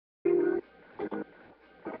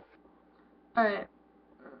Alright.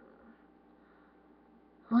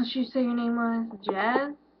 What did you say your name was?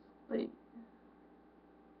 Jazz? Wait,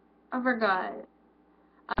 I forgot.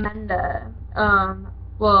 Amanda.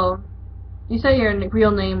 Well, you said your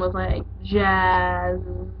real name was like Jazz.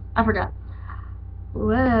 I forgot.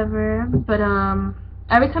 Whatever. But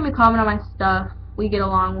every time you comment on my stuff, we get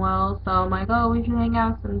along well. So I'm like, oh, we should hang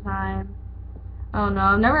out sometime. I don't know.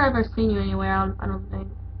 I've never ever seen you anywhere. I don't think.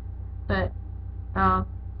 But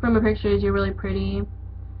from your pictures, you're really pretty,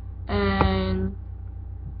 and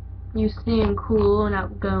you seem cool and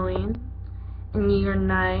outgoing, and you're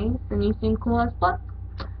nice, and you seem cool as fuck.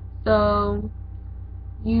 So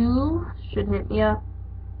you should hit me up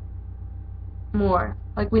more.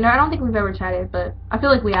 Like I don't think we've ever chatted, but I feel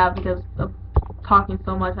like we have because of talking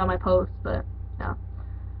so much on my posts. But yeah,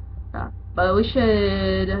 yeah. But we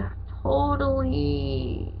should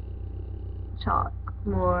totally talk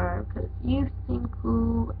more because you seem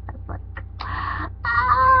cool as like.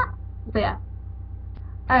 Ah! But yeah.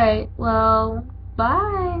 Alright, well,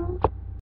 bye.